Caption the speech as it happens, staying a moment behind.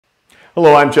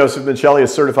Hello, I'm Joseph Michelli, a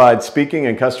certified speaking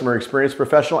and customer experience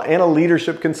professional and a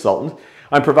leadership consultant.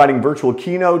 I'm providing virtual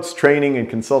keynotes, training, and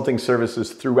consulting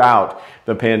services throughout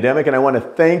the pandemic, and I want to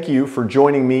thank you for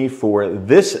joining me for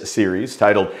this series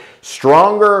titled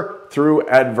Stronger Through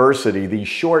Adversity. These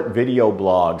short video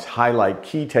blogs highlight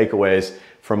key takeaways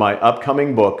from my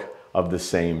upcoming book of the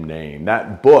same name.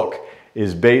 That book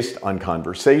is based on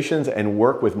conversations and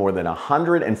work with more than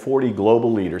 140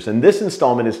 global leaders, and this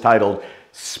installment is titled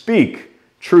Speak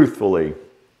Truthfully.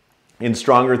 In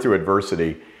Stronger Through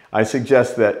Adversity, I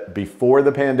suggest that before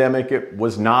the pandemic, it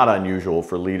was not unusual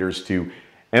for leaders to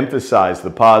emphasize the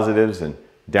positives and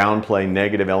downplay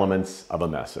negative elements of a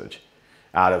message.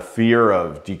 Out of fear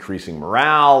of decreasing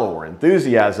morale or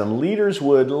enthusiasm, leaders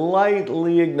would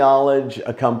lightly acknowledge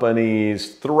a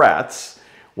company's threats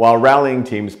while rallying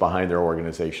teams behind their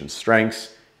organization's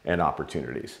strengths and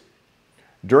opportunities.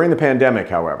 During the pandemic,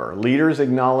 however, leaders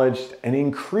acknowledged an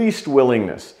increased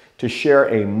willingness to share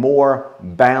a more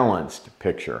balanced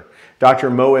picture.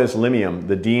 Dr. Moaz Limiam,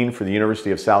 the dean for the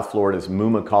University of South Florida's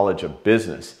Mumma College of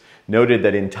Business, noted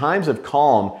that in times of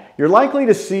calm, you're likely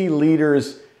to see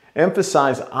leaders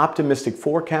emphasize optimistic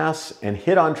forecasts and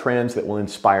hit on trends that will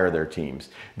inspire their teams.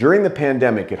 During the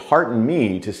pandemic, it heartened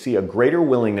me to see a greater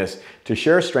willingness to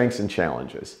share strengths and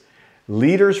challenges.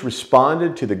 Leaders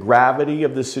responded to the gravity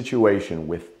of the situation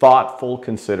with thoughtful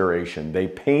consideration. They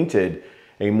painted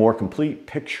a more complete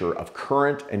picture of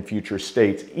current and future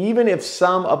states, even if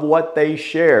some of what they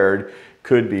shared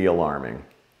could be alarming.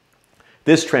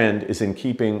 This trend is in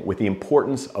keeping with the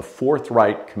importance of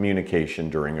forthright communication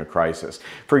during a crisis.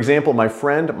 For example, my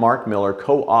friend Mark Miller,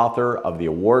 co-author of the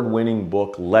award-winning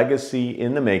book Legacy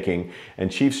in the Making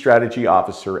and Chief Strategy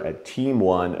Officer at Team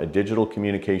One, a digital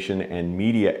communication and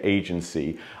media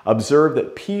agency, observed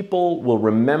that people will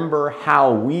remember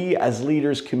how we as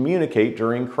leaders communicate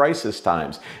during crisis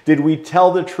times. Did we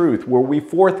tell the truth? Were we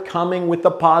forthcoming with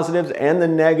the positives and the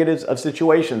negatives of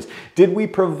situations? Did we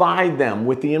provide them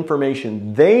with the information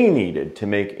they needed to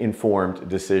make informed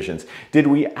decisions? Did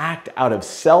we act out of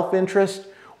self-interest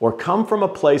or come from a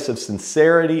place of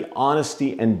sincerity,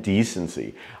 honesty, and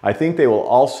decency? I think they will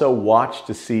also watch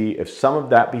to see if some of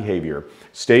that behavior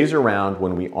stays around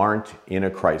when we aren't in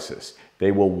a crisis.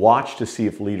 They will watch to see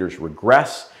if leaders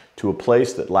regress to a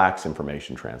place that lacks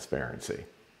information transparency.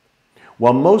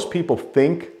 While most people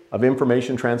think of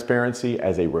information transparency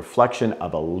as a reflection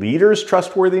of a leader's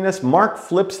trustworthiness, Mark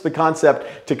flips the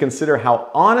concept to consider how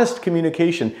honest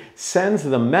communication sends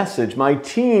the message, my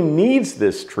team needs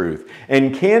this truth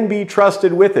and can be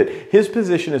trusted with it. His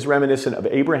position is reminiscent of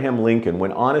Abraham Lincoln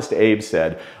when Honest Abe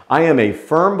said, I am a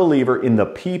firm believer in the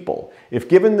people. If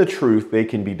given the truth, they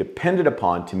can be depended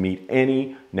upon to meet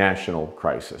any national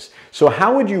crisis. So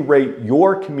how would you rate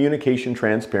your communication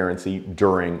transparency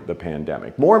during the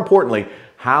pandemic? More importantly,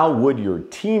 how would your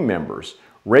team members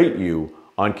rate you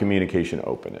on communication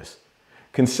openness?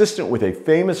 Consistent with a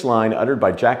famous line uttered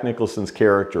by Jack Nicholson's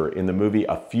character in the movie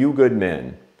A Few Good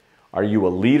Men, are you a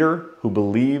leader who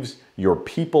believes your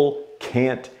people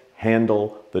can't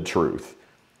handle the truth?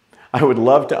 I would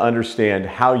love to understand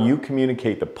how you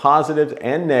communicate the positives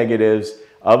and negatives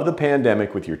of the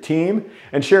pandemic with your team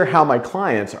and share how my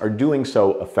clients are doing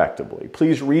so effectively.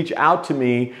 Please reach out to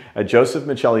me at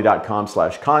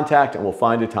josephmichelli.com/contact and we'll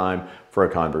find a time for a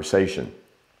conversation.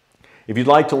 If you'd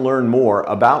like to learn more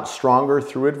about Stronger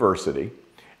Through Adversity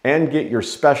and get your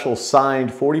special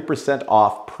signed 40%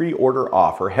 off pre-order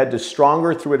offer, head to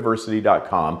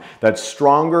strongerthrough-adversity.com. That's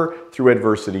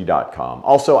strongerthrough-adversity.com.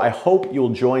 Also, I hope you'll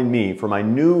join me for my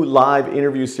new live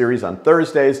interview series on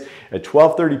Thursdays at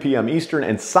 12:30 p.m. Eastern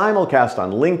and simulcast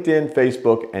on LinkedIn,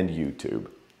 Facebook, and YouTube.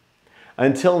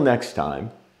 Until next time,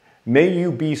 may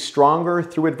you be stronger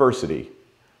through adversity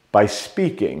by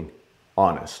speaking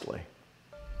honestly.